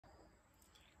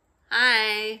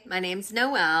Hi, my name's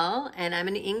Noelle, and I'm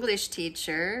an English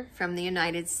teacher from the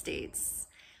United States.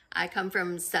 I come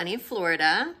from sunny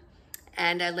Florida,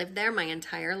 and I lived there my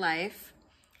entire life.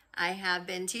 I have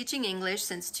been teaching English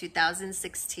since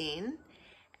 2016,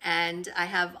 and I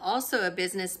have also a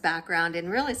business background in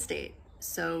real estate.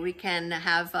 So we can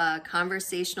have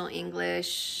conversational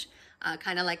English,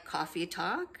 kind of like coffee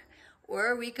talk,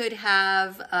 or we could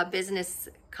have a business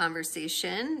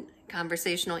conversation,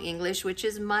 conversational English, which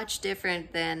is much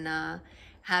different than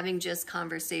having just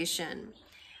conversation.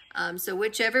 So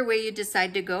whichever way you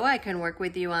decide to go, I can work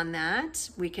with you on that.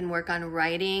 We can work on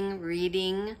writing,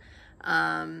 reading,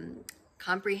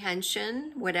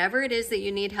 comprehension, whatever it is that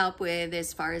you need help with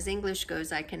as far as English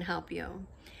goes, I can help you.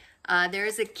 There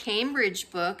is a Cambridge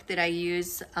book that I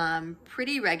use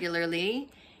pretty regularly.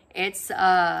 It's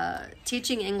a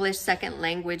Teaching English Second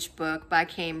Language book by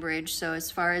Cambridge. So as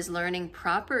far as learning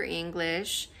proper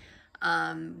English,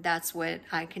 that's what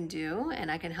I can do,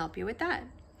 and I can help you with that.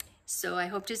 So I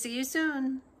hope to see you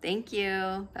soon. Thank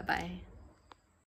you. Bye-bye.